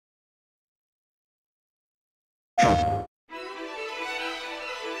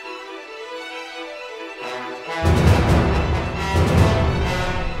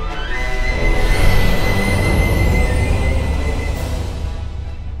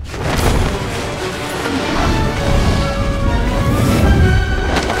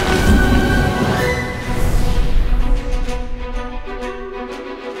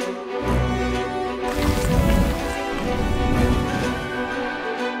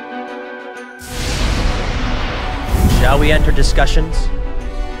Shall we enter discussions?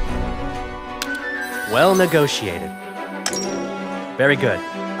 Well negotiated. Very good.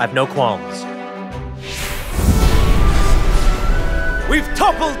 I've no qualms. We've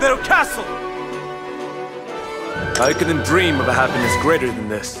toppled their castle! I couldn't dream of a happiness greater than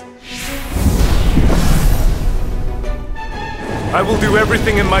this. I will do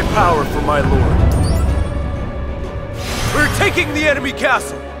everything in my power for my lord. We're taking the enemy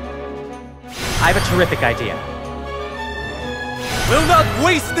castle! I have a terrific idea. We'll not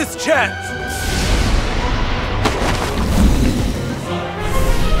waste this chance!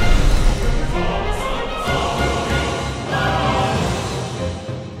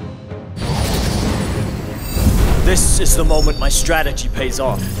 This is the moment my strategy pays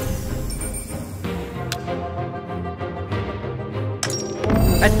off.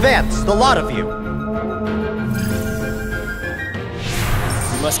 Advance, the lot of you!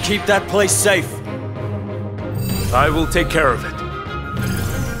 We must keep that place safe. I will take care of it.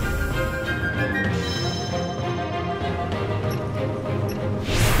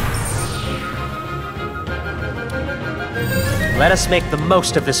 Let us make the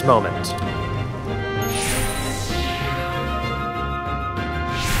most of this moment.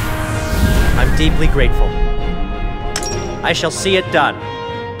 I'm deeply grateful. I shall see it done.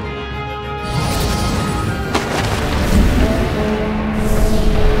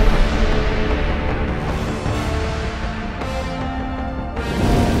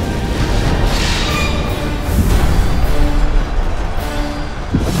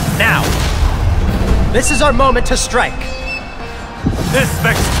 Now! This is our moment to strike! This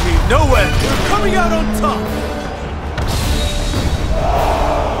vexes me no end! We're coming out on top!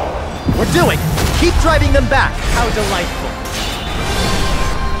 We're doing it! Keep driving them back! How delightful!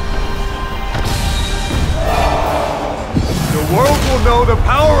 The world will know the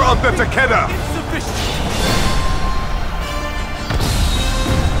power of the Takeda! Insufficient!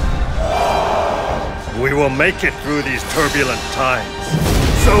 We will make it through these turbulent times.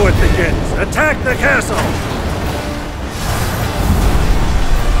 So it begins! Attack the castle!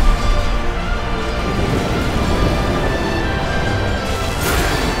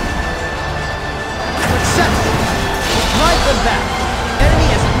 Drive them back! Enemy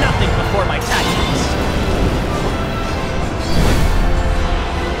is nothing before my tactics!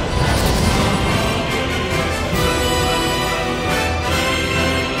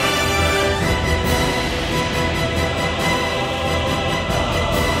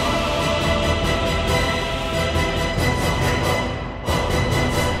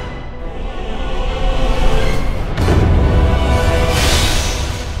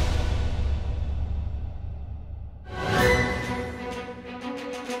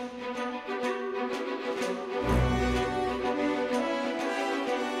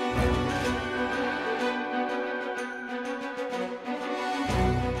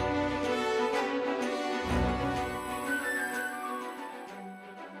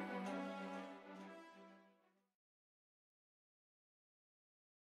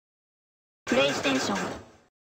 PlayStation